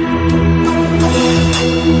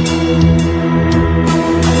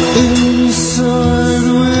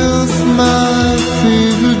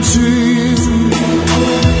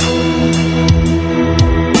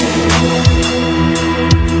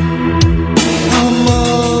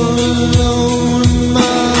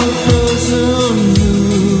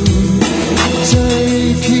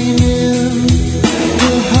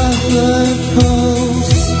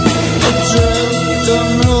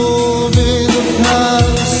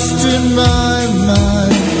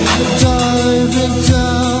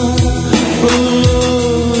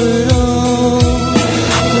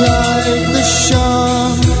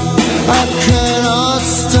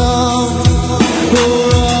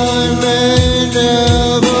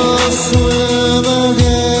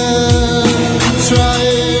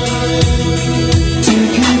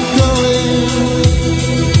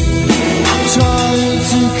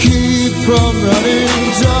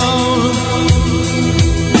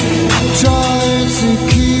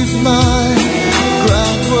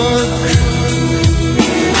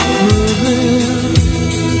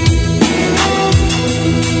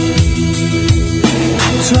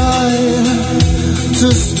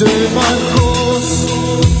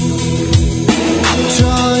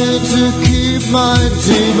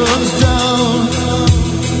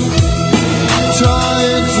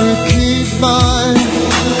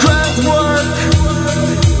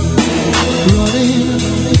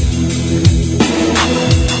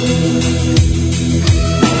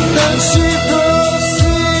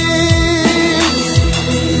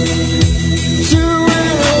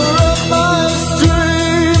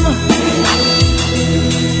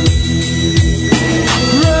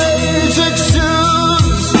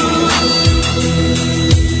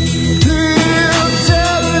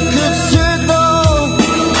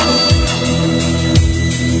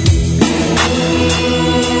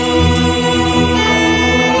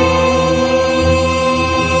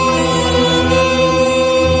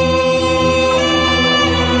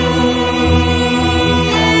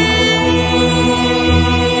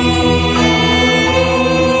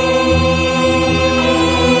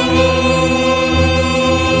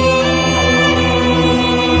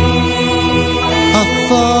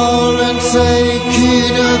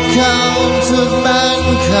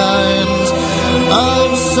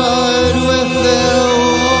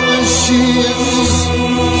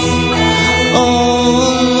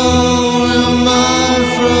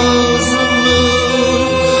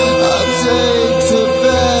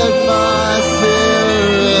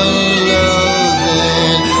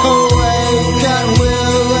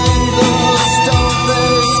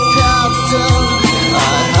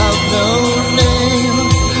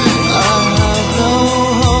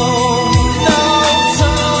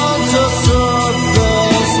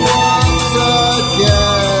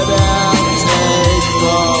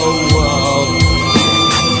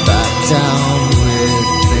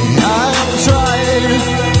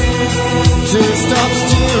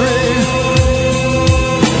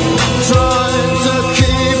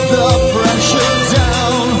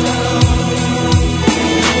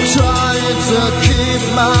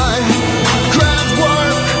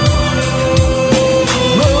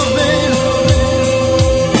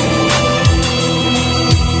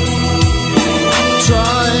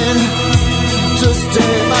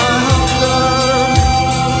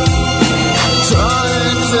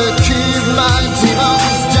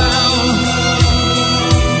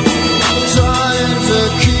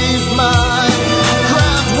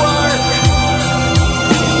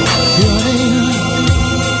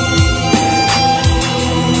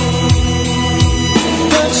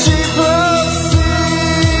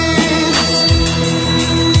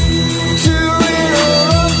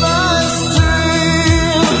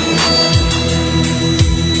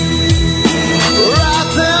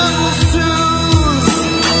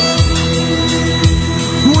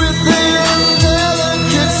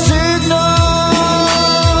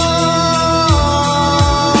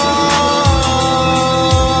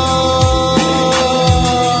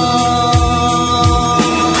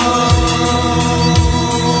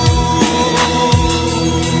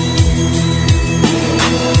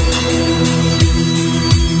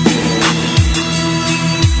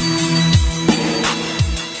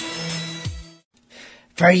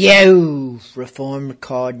For you, Reform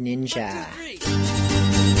Record Ninja.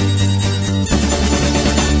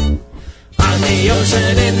 On the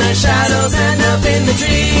ocean, in the shadows, and up in the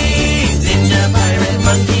trees, ninja pirate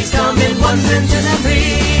monkeys come in ones and twos and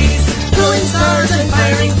threes, throwing stars and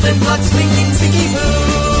firing flint-locks, blinking stinky poo.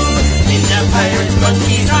 Ninja pirate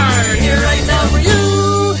monkeys are here right now for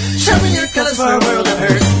you. Sharpen your colors for a world of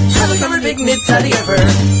hurt. Have a covered big mitts out of your fur.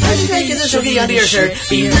 As you take a shogi under your shirt.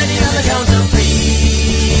 Be ready on the count of 3.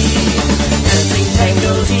 Dancing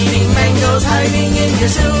tangos, eating mangoes, hiding in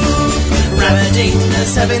your soup. Ravaging the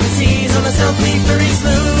 7 seas on a stealthy furry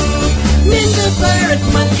sloop. Ninja pirate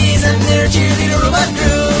monkeys and their cheerleader robot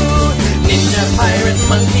crew. Ninja pirate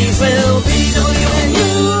monkeys will PW and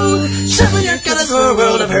you. Sharpen your colors for a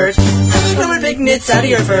world of hurt. Have a covered big mitts out of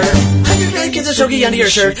your fur. Have your grandkids a shogi under your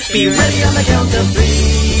shirt. Be ready on the count of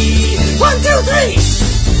 3. 1, 2,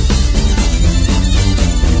 3.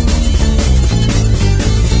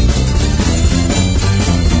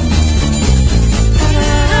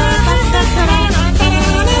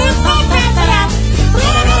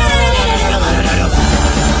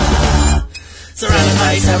 Surrounded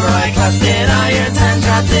by samurai clapped in irons and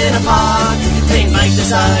trapped in a pod. They might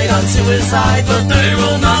decide on suicide, but they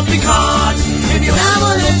will not be caught. If you have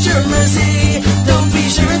one at your mercy, don't be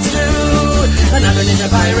sure it's true. Another ninja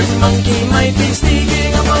pirate monkey might be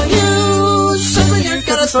sneaking up on you. Sharpen your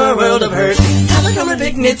colors for a world of hurt. Have a covered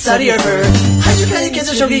big mitts out of your fur. Hide your grandkids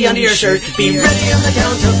a shogi under your shirt. Be ready on the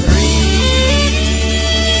count of 3.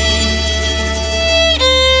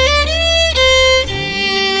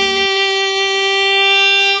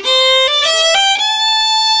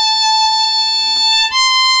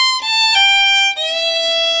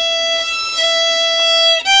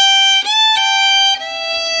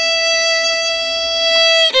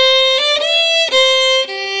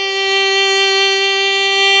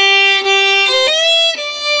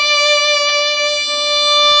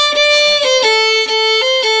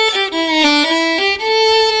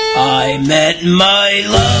 I met my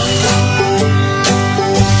love.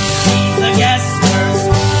 He's a guest nurse.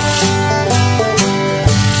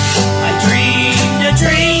 I dreamed a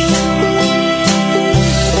dream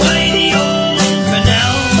by the old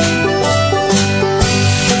canal.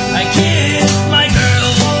 I kissed my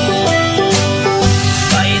girl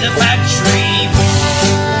by the factory wall.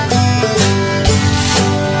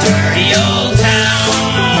 Dirty old town.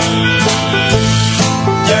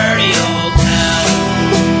 Dirty old town.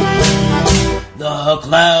 The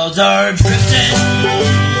clouds are drifting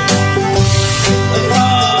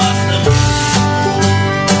across the moon.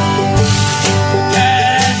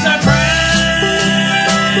 Cats are prowling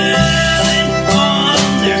on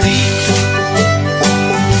their feet.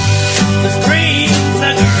 The spring's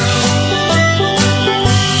a girl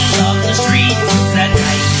on the streets at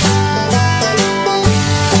night.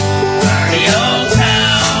 Dirty old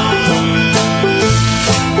town.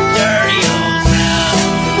 Dirty old town.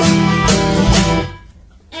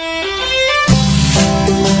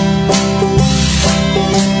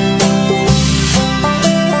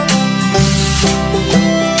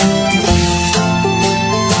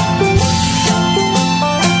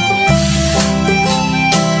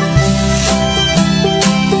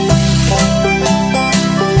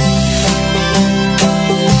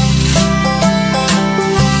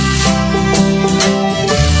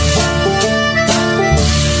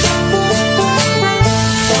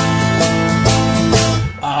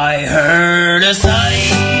 I heard a siren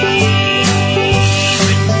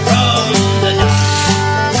from the dock.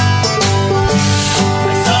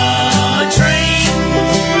 I saw a train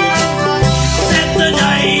set the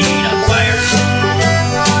night on fire.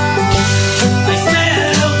 I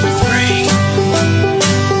smelled the spring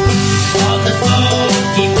on the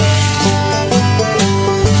smoky wind.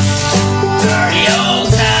 Dirty old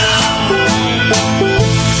town.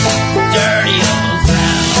 Dirty old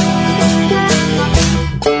town.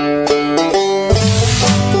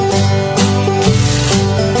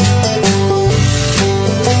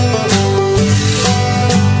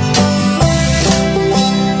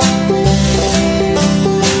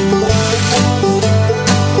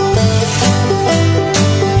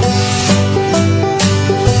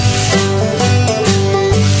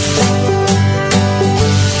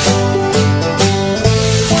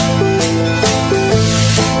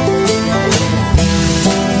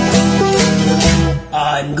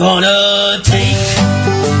 I'm gonna take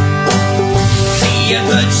me a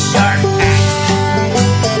good sharp axe,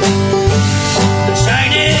 the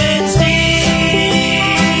shining steel,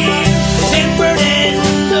 tempered in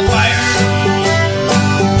the fire.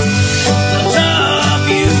 I'll chop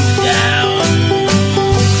you down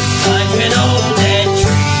like an old dead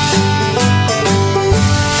tree.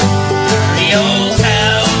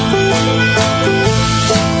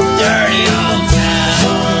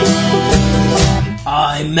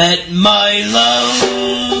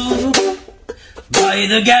 by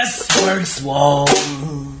the gasworks wall.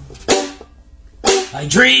 I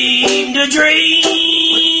dreamed a dream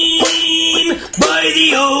by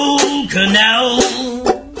the old canal.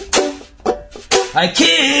 I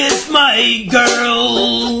kissed my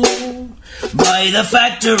girl by the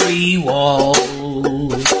factory wall.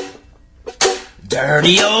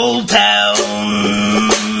 Dirty old town,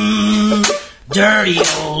 dirty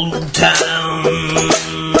old town,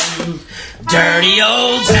 dirty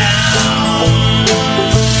old town,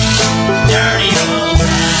 dirty old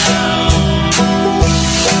town,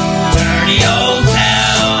 dirty old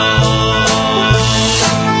town,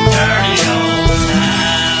 dirty old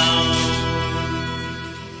town.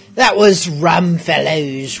 That was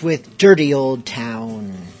Rumfellows with Dirty Old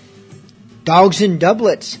Town. Dogs in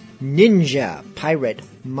Doublets, Ninja, Pirate,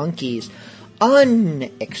 Monkeys,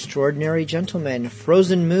 Unextraordinary Gentlemen,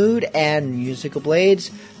 Frozen Mood, and Musical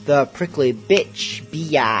Blades, The Prickly Bitch,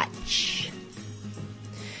 Biatch.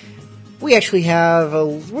 We actually have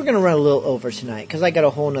we're going to run a little over tonight because I got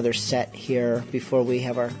a whole nother set here before we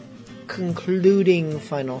have our concluding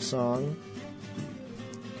final song.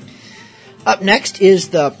 Up next is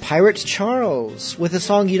the Pirates Charles with a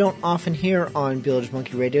song you don't often hear on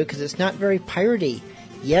Bilgemunky Radio because it's not very piratey.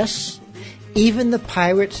 Yes, even the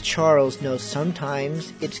Pirates Charles knows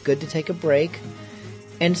sometimes it's good to take a break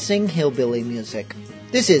and sing hillbilly music.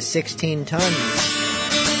 This is 16 Tons.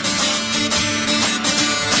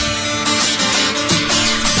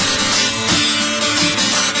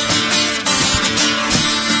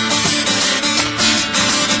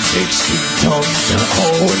 16 tons of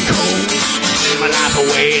coal and coal, my life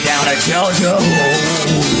away down to Georgia.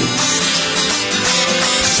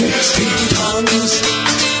 16 tons. 16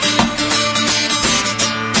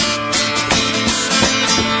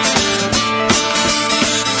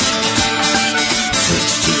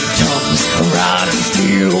 tons of rod and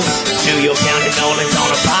steel, New York County Nolans on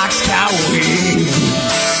a boxcar wheel.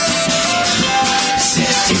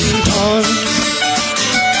 16 tons.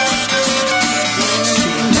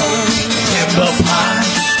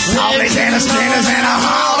 Always and a spinners and a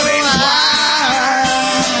hauling wire.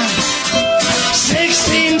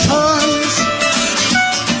 16 tons.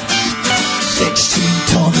 16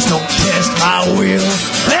 tons don't test my will.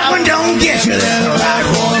 That one don't get you, then the right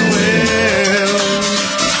one will.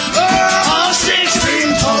 Oh,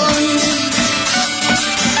 16 tons.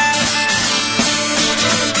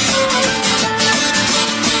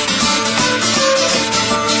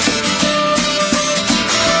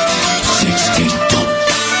 16 tons.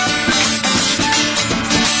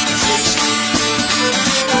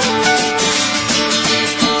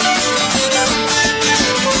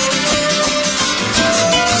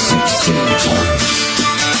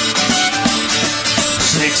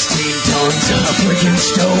 16 tons of freaking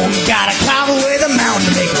stone. Gotta climb away the mountain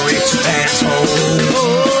to make a rich man's home.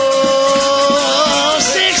 Oh,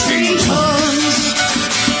 16 tons.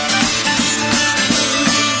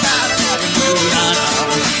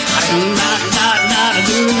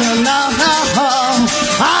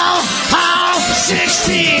 Oh, 16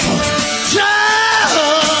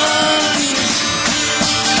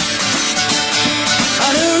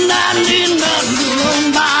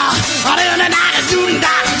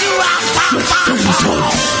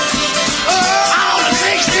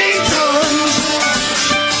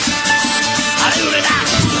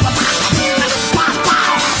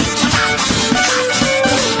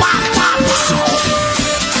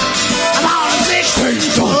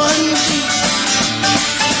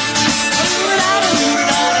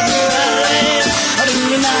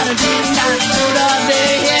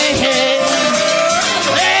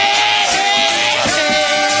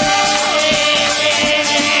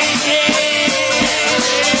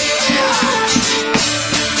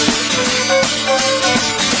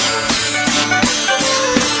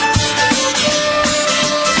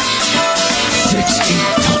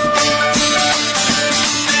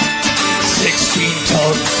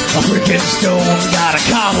 a freaking stone. Gotta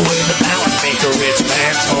carve away the mountain, make a rich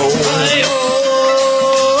man's home.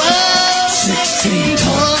 16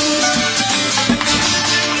 tons.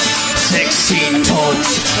 16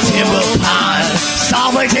 tons. Timber pine,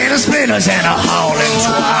 sawblades and spinners and a hauling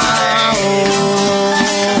twine.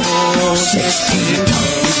 16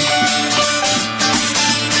 tons.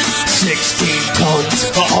 16 tons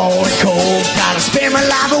for hauling coal. Gotta spend my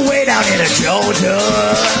life away down in Georgia.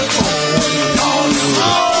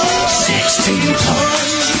 16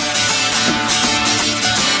 tons.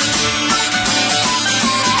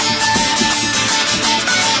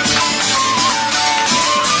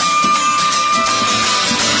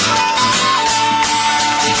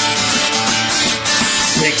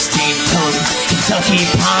 16 tons, Kentucky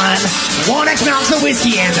pine. on. 1X ounce of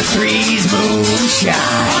whiskey and the 3's moonshine.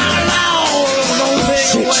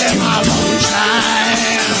 Where my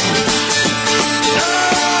moonshine.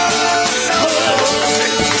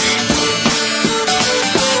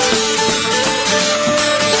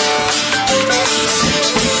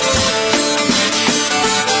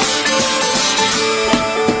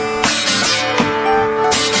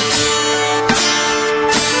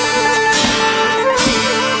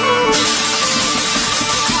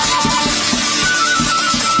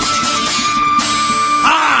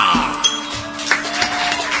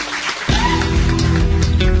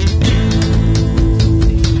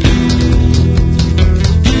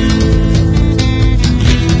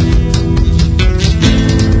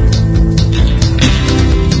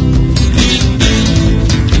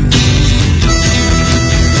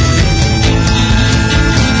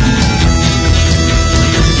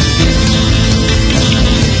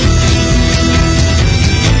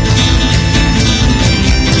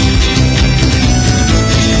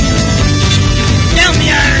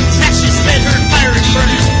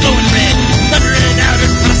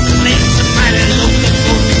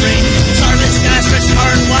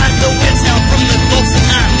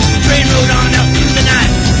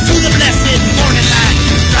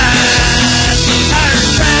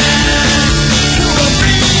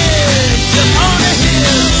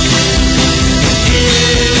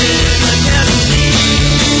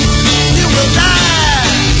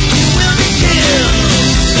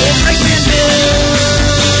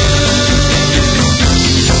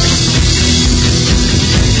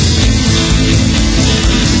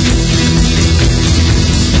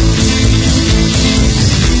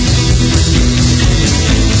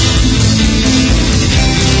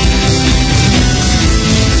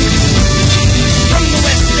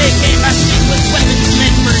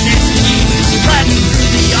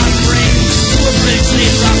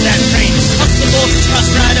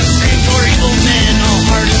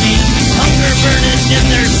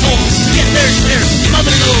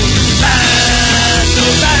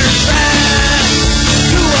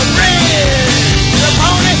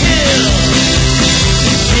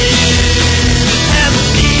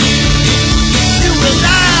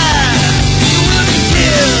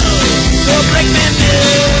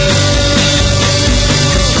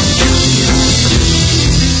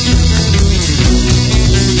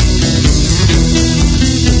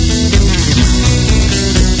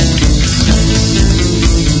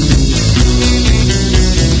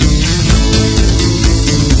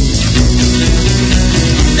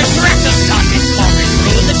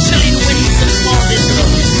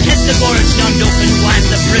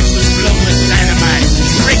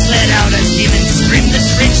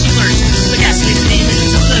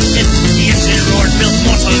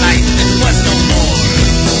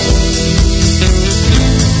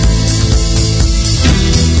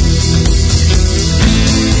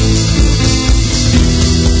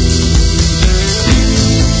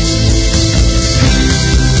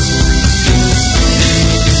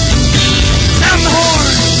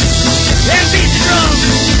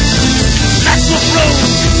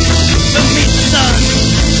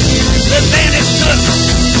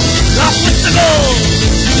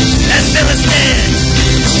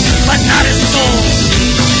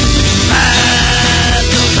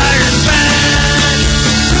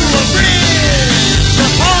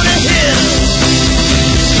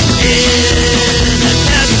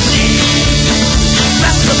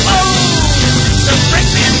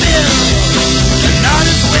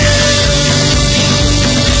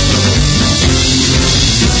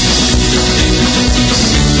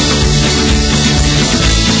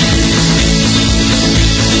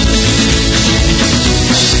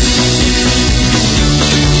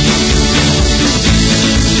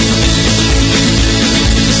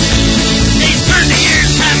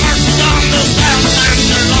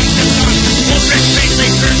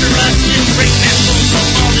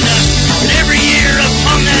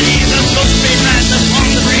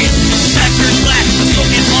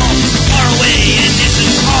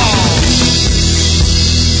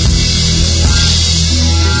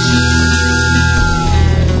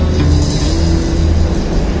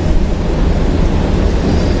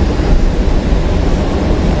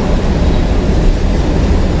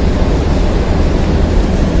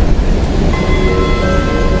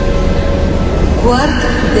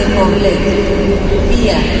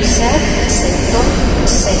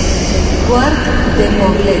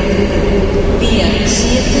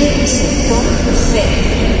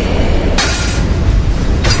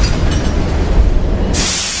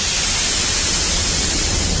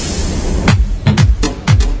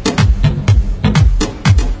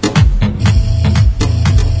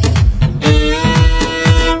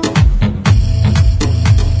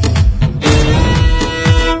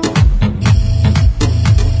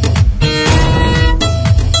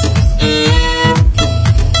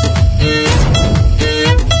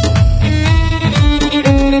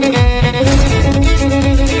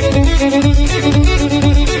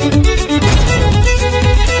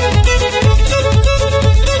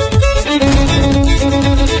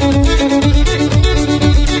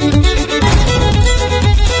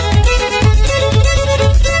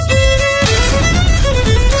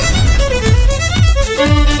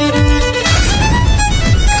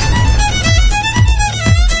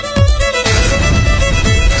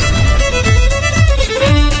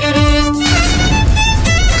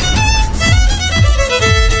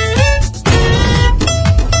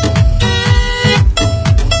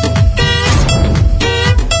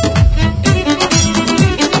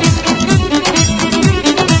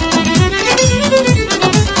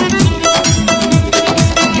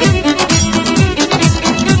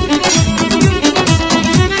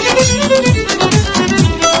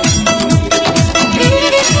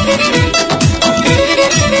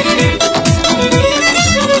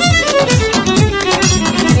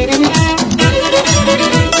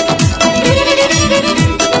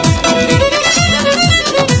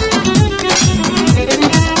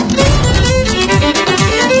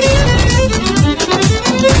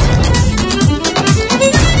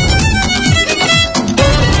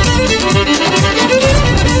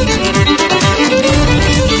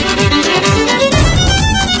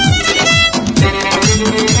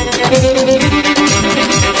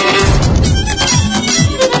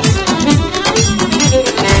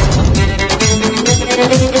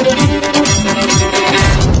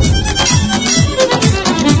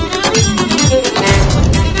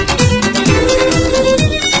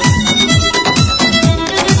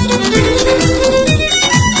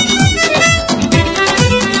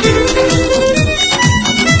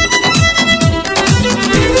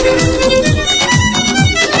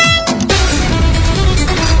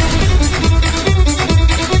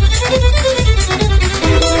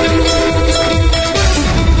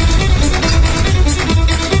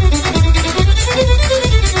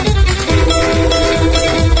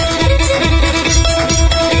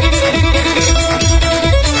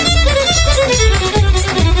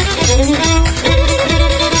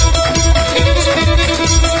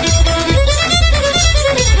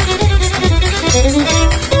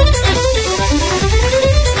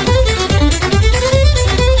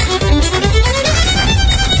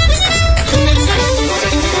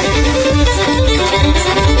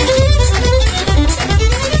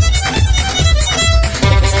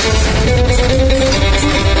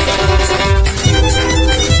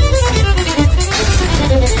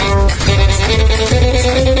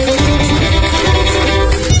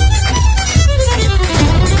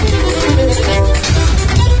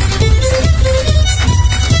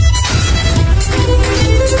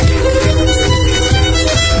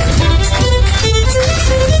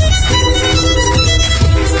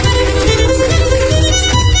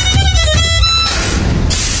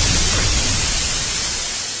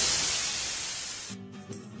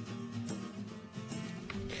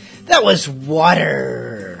 That was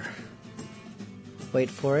water. Wait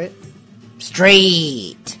for it.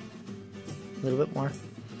 Street. A little bit more.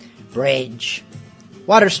 Bridge.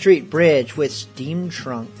 Water Street Bridge with steam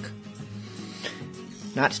trunk.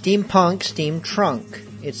 Not steampunk, steam trunk.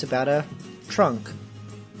 It's about a trunk.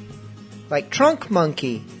 Like Trunk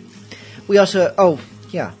Munky. We also... Oh,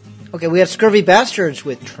 yeah. Okay, we have Scurvy Bastards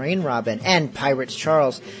with Train Robin and Pirates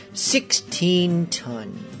Charles. 16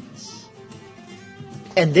 tons.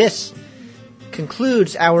 And this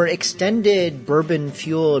concludes our extended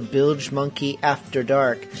bourbon-fueled Bilgemunky After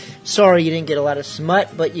Dark. Sorry you didn't get a lot of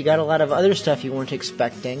smut, but you got a lot of other stuff you weren't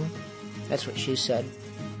expecting. That's what she said.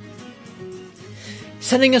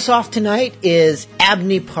 Sending us off tonight is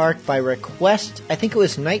Abney Park by request. I think it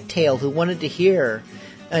was Nighttail who wanted to hear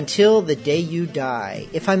Until the Day You Die.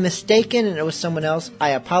 If I'm mistaken and it was someone else, I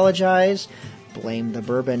apologize. Blame the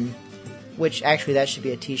bourbon. Which, actually, that should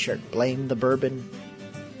be a t-shirt. Blame the bourbon.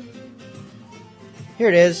 Here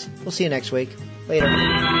it is. We'll see you next week. Later.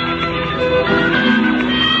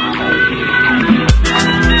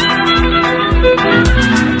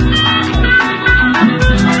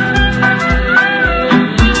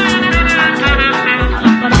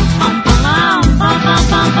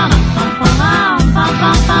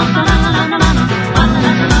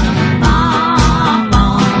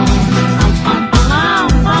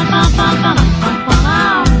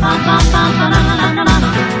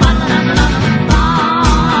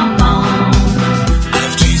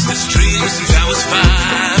 I've chased the stream since I was 5,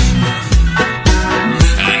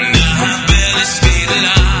 and now I've barely stayed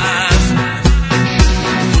alive.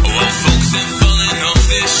 While folks are falling off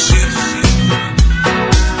this ship,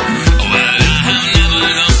 well, I have never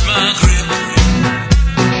lost my grip.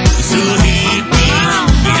 So hate me,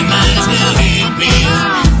 you might as well hate me,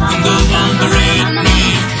 and go on berate me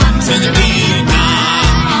till the day you die.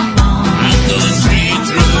 I'm going straight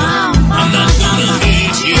through, I'm not gonna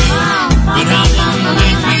hate you, but I won't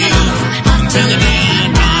wait for you until the day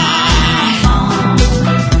I die.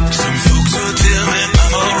 Some folks will tell me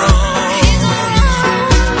I'm all wrong,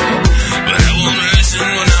 but I won't listen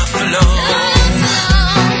when I for long.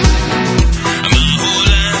 My whole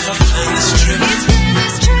life I've planned this trip.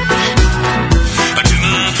 To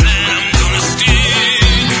my plan I'm gonna stick.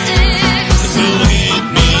 So hate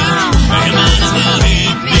me, you might as well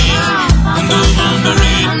hate me, and go on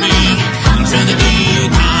berate me until the day you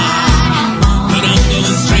die. But I'm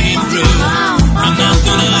going straight through, I'm not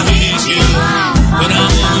gonna hate you, but I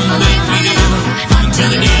won't wait for you until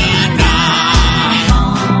the day I die.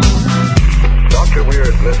 Dr.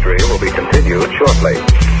 Weird's mystery will be continued shortly.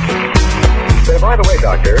 Say, by the way,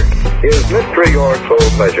 Doctor, is mystery your sole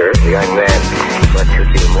pleasure? Young man, what could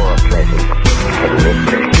be more pleasant than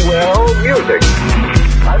mystery? Well, music.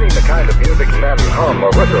 I mean the kind of music men hum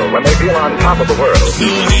or whistle when they feel on top of the world. So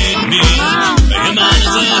hate me, you might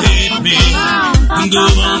as well hate me, and go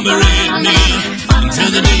on berate me until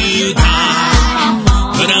the day you die.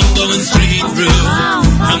 But I'm going straight through,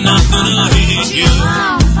 I'm not gonna hate you,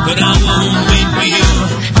 but I won't wait for you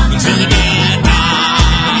until the day I die.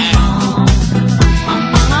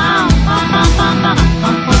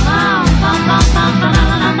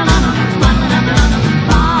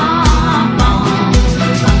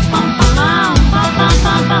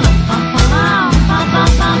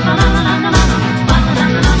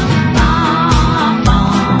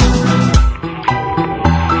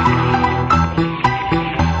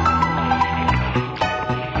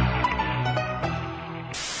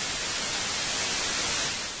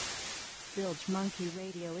 Bilgemunky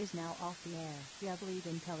Radio is now off the air. Jubbly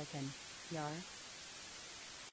in Pelican. Yar.